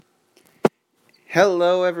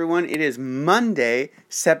Hello, everyone. It is Monday,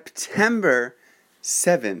 September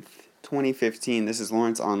 7th, 2015. This is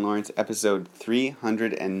Lawrence on Lawrence, episode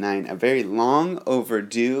 309. A very long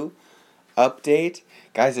overdue update.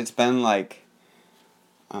 Guys, it's been like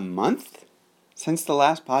a month since the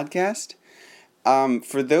last podcast.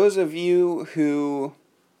 For those of you who...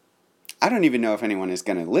 I don't even know if anyone is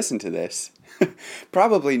going to listen to this.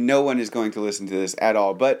 Probably no one is going to listen to this at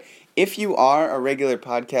all, but if you are a regular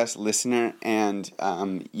podcast listener and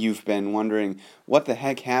you've been wondering what the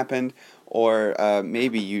heck happened, or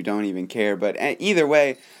maybe you don't even care, but either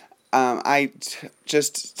way, I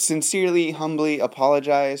just sincerely, humbly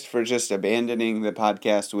apologize for just abandoning the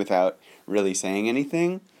podcast without really saying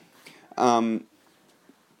anything.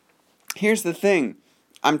 Here's the thing.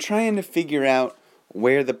 I'm trying to figure out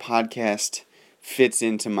where the podcast fits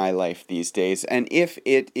into my life these days, and if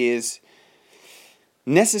it is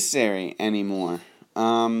necessary anymore.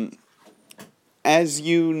 As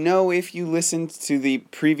you know, if you listened to the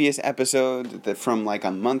previous episode from like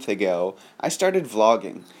a month ago, I started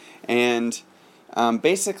vlogging, and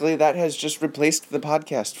basically that has just replaced the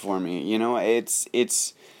podcast for me. You know, it's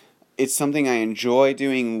something I enjoy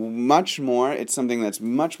doing much more. It's something that's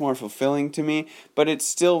much more fulfilling to me, but it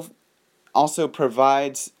still also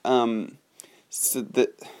provides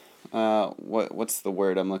what's the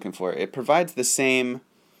word I'm looking for? It provides the same,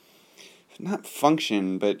 not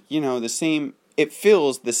function, but the same. It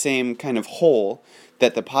fills the same kind of hole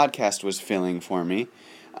that the podcast was filling for me,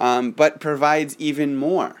 but provides even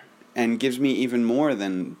more and gives me even more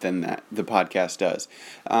than that the podcast does.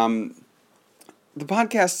 The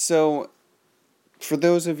podcast. So, for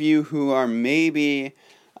those of you who are maybe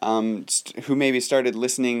who maybe started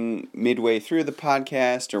listening midway through the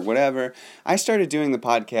podcast or whatever, I started doing the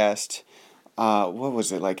podcast, what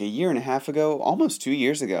was it, like a year and a half ago? Almost 2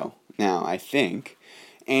 years ago now, I think.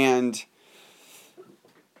 And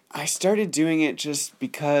I started doing it just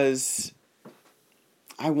because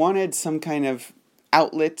I wanted some kind of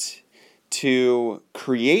outlet to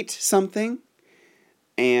create something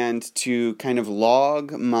and to kind of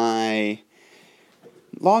log my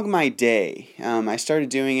day. I started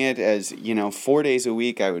doing it as, 4 days a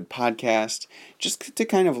week I would podcast, just to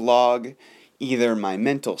kind of log either my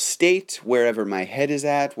mental state, wherever my head is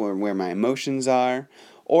at, where my emotions are,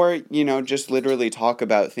 or, just literally talk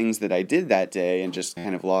about things that I did that day and just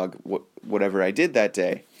kind of log whatever I did that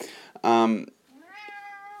day. Hi,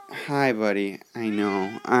 buddy. I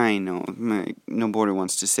know. No Border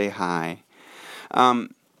wants to say hi.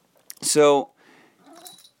 So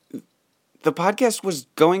the podcast was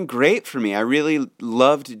going great for me. I really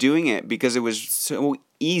loved doing it because it was so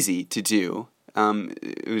easy to do.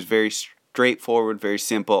 It was very straightforward, very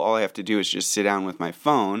simple. All I have to do is just sit down with my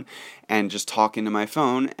phone and just talk into my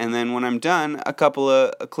phone. And then when I'm done, a couple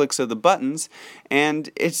of clicks of the buttons, and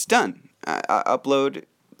it's done. I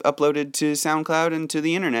uploaded to SoundCloud and to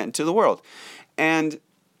the internet and to the world. And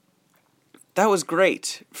that was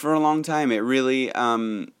great for a long time. It really...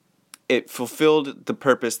 it fulfilled the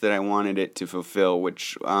purpose that I wanted it to fulfill,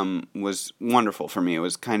 which was wonderful for me. It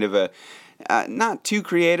was kind of a, not too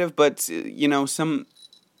creative, but,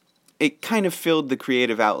 it kind of filled the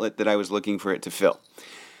creative outlet that I was looking for it to fill.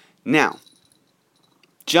 Now,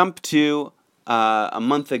 jump to a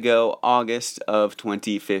month ago, August of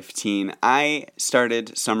 2015. I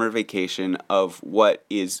started summer vacation of what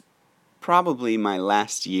is probably my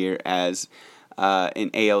last year as an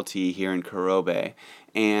ALT here in Kurobe.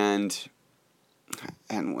 And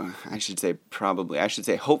I should say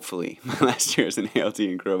hopefully my last year as an ALT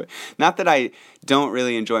in Kurobe. Not that I don't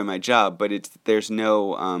really enjoy my job, but there's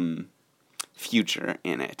no future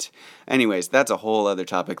in it. Anyways, that's a whole other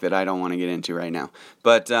topic that I don't want to get into right now.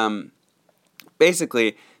 But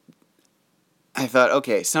basically, I thought,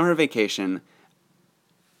 okay, summer vacation.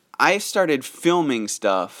 I started filming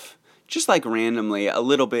stuff just like randomly, a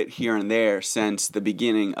little bit here and there since the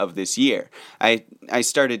beginning of this year. I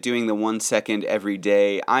started doing the 1 second every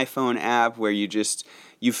day iPhone app where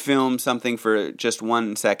you film something for just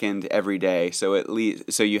 1 second every day, so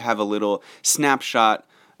you have a little snapshot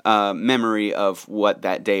memory of what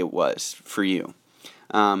that day was for you.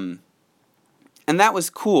 And that was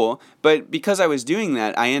cool, but because I was doing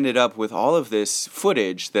that, I ended up with all of this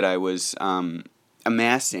footage that I was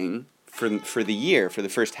amassing for the year, for the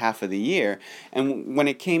first half of the year. And when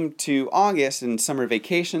it came to August and summer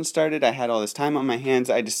vacation started, I had all this time on my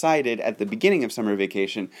hands. I decided at the beginning of summer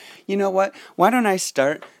vacation, you know what? Why don't I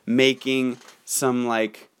start making some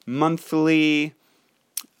like monthly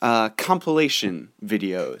compilation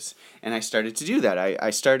videos? And I started to do that.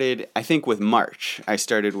 I started, I think, with March. I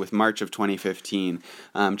started with March of 2015,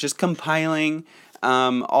 just compiling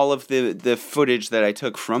all of the footage that I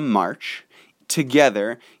took from March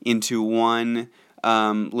together into one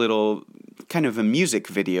little kind of a music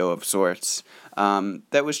video of sorts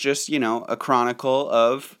that was just, a chronicle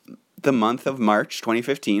of the month of March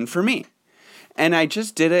 2015 for me. And I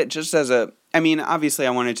just did it just as obviously I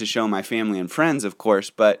wanted to show my family and friends, of course,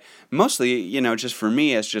 but mostly, just for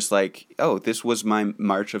me, it's just like, oh, this was my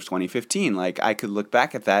March of 2015. Like, I could look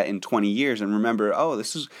back at that in 20 years and remember, oh,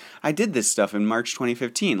 I did this stuff in March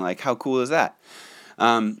 2015. Like, how cool is that?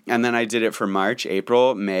 And then I did it for March,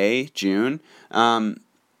 April, May, June. And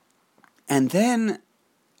then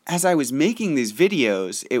as I was making these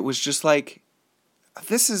videos, it was just like,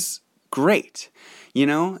 this is great.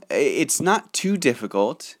 It's not too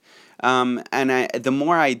difficult. And the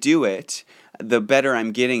more I do it, the better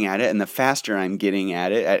I'm getting at it and the faster I'm getting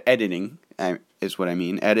at it, at editing, is what I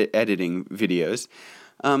mean, editing videos.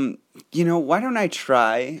 Why don't I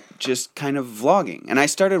try just kind of vlogging? And I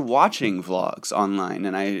started watching vlogs online,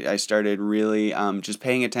 and I started really just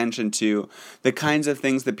paying attention to the kinds of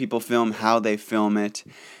things that people film, how they film it.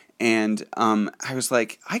 And I was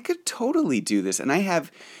like, I could totally do this. And I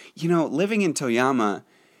have, living in Toyama,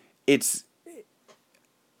 it's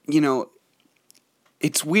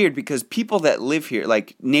weird because people that live here,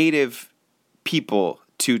 like native people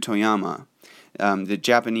to Toyama, the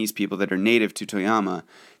Japanese people that are native to Toyama,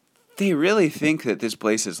 they really think that this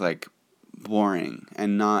place is like boring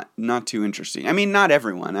and not too interesting. I mean, not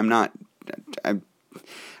everyone. I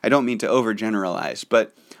don't mean to overgeneralize,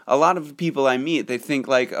 but a lot of people I meet, they think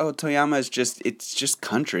like, oh, Toyama is it's just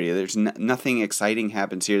country. There's nothing exciting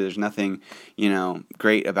happens here. There's nothing,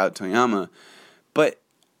 great about Toyama. But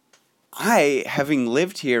I, having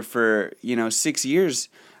lived here for, 6 years,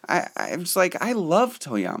 I was like, I love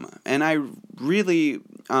Toyama. And I really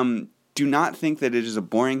do not think that it is a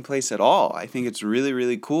boring place at all. I think it's really,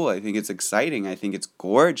 really cool. I think it's exciting. I think it's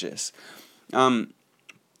gorgeous. And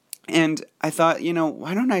I thought,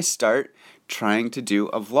 why don't I start trying to do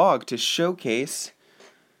a vlog to showcase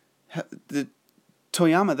the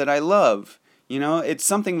Toyama that I love. It's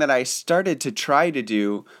something that I started to try to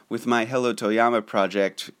do with my Hello Toyama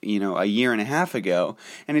project, a year and a half ago,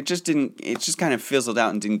 and it just kind of fizzled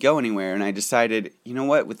out and didn't go anywhere, and I decided,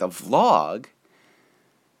 with a vlog,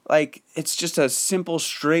 like, it's just a simple,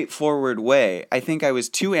 straightforward way. I think I was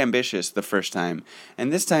too ambitious the first time,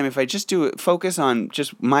 and this time, if I just focus on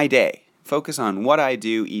just my day, focus on what I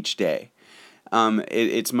do each day,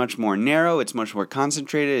 it's much more narrow, it's much more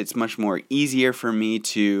concentrated, it's much more easier for me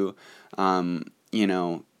to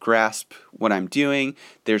grasp what I'm doing.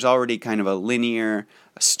 There's already kind of a linear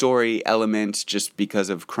story element just because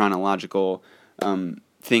of chronological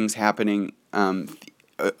things happening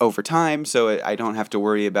over time, so I don't have to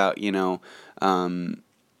worry about,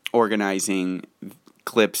 organizing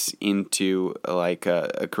clips into like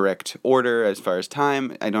a correct order as far as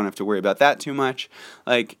time. I don't have to worry about that too much.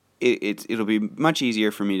 Like, it'll be much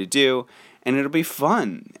easier for me to do, and it'll be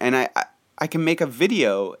fun. And I can make a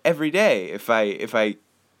video every day if I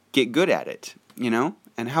get good at it,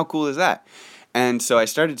 And how cool is that? And so I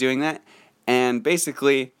started doing that, and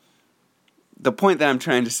basically the point that I'm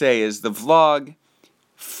trying to say is the vlog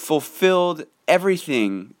fulfilled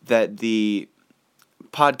everything that the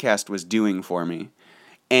podcast was doing for me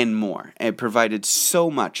and more. It provided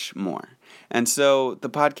so much more. And so the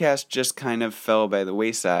podcast just kind of fell by the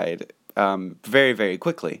wayside very, very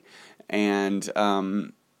quickly. And,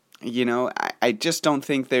 I just don't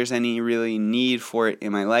think there's any really need for it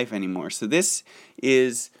in my life anymore. So this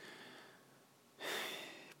is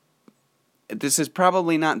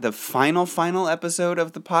probably not the final episode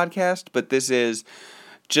of the podcast, but this is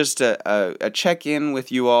just a check-in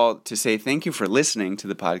with you all to say thank you for listening to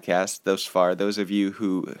the podcast thus far. Those of you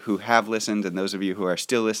who have listened and those of you who are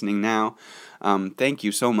still listening now, thank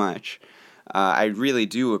you so much. I really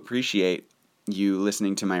do appreciate you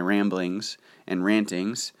listening to my ramblings and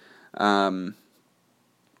rantings. I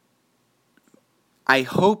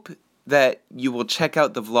hope that you will check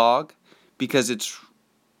out the vlog because it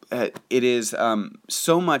is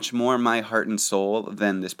so much more my heart and soul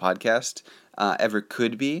than this podcast ever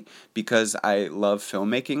could be, because I love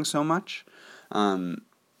filmmaking so much.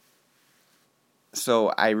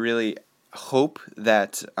 So I really hope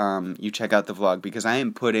that you check out the vlog, because I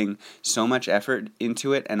am putting so much effort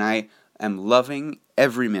into it, and I am loving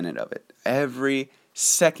every minute of it. Every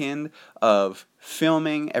second of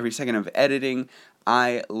filming, every second of editing,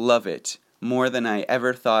 I love it more than I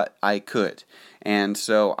ever thought I could. And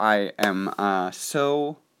so I am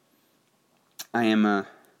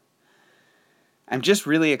I'm just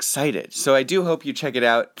really excited. So I do hope you check it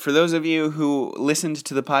out. For those of you who listened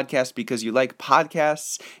to the podcast because you like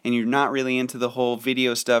podcasts and you're not really into the whole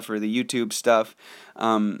video stuff or the YouTube stuff,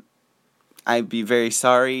 I'd be very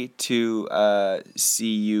sorry to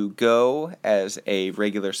see you go as a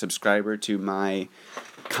regular subscriber to my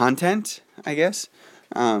content, I guess.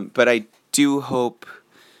 But I do hope,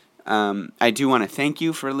 I do want to thank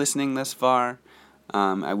you for listening thus far.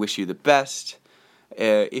 I wish you the best.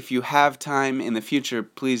 If you have time in the future,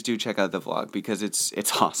 please do check out the vlog because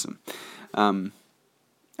it's awesome. I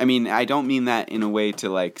mean, I don't mean that in a way to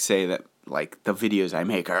like say that like the videos I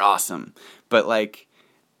make are awesome, but like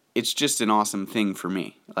it's just an awesome thing for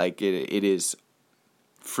me. Like it is,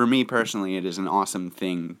 for me personally, it is an awesome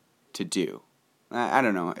thing to do. I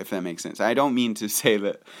don't know if that makes sense. I don't mean to say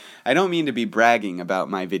that, I don't mean to be bragging about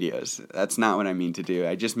my videos. That's not what I mean to do.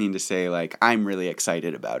 I just mean to say like I'm really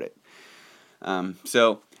excited about it.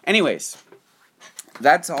 So anyways,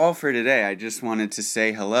 that's all for today. I just wanted to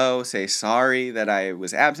say hello, say sorry that I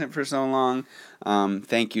was absent for so long.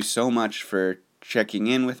 Thank you so much for checking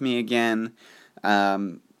in with me again.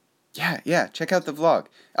 Yeah, check out the vlog.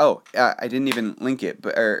 Oh, I didn't even link it,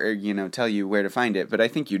 but or tell you where to find it, but I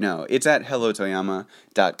think you know. It's at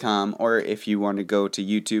hellotoyama.com, or if you want to go to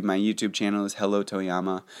YouTube, my YouTube channel is Hello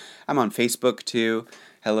Toyama. I'm on Facebook too,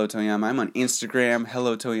 Hello Toyama. I'm on Instagram,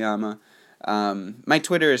 Hello Toyama. My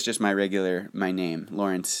Twitter is just my name,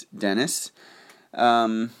 Lawrence Dennis.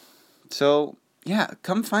 So, yeah,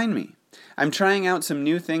 come find me. I'm trying out some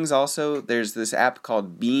new things also. There's this app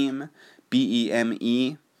called Beam,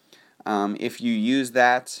 Beme. If you use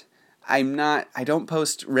that, I don't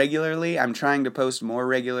post regularly. I'm trying to post more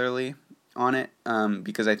regularly on it,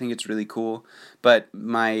 because I think it's really cool. But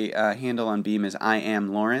my handle on Beam is I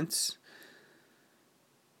am Lawrence.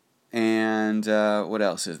 And what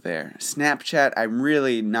else is there? Snapchat. I'm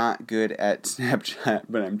really not good at Snapchat,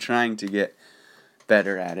 but I'm trying to get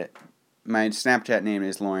better at it. My Snapchat name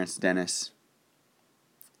is Lawrence Dennis.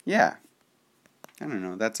 Yeah. I don't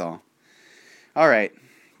know. That's all. All right.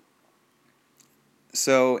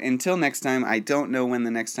 So until next time, I don't know when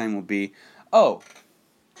the next time will be. Oh,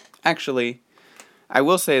 actually, I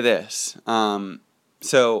will say this.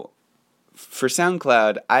 So for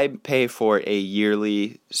SoundCloud, I pay for a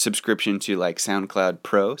yearly subscription to like SoundCloud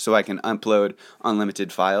Pro, so I can upload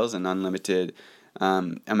unlimited files and unlimited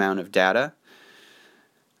amount of data.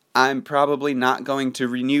 I'm probably not going to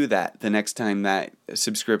renew that the next time that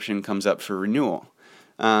subscription comes up for renewal.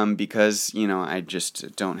 Because, I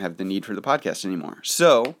just don't have the need for the podcast anymore.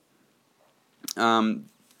 So, I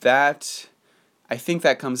think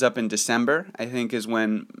that comes up in December, I think is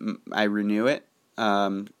when I renew it,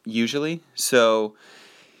 usually. So,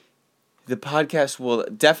 the podcast will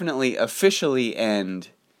definitely officially end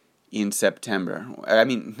in September. I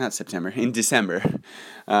mean, not September, in December,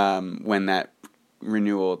 when that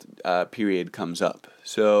renewal period comes up.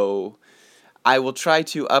 So I will try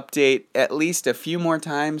to update at least a few more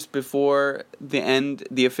times before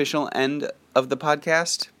the official end of the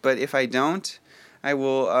podcast. But if I don't, I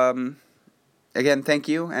will, again, thank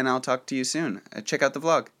you, and I'll talk to you soon. Check out the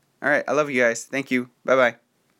vlog. All right, I love you guys. Thank you. Bye-bye.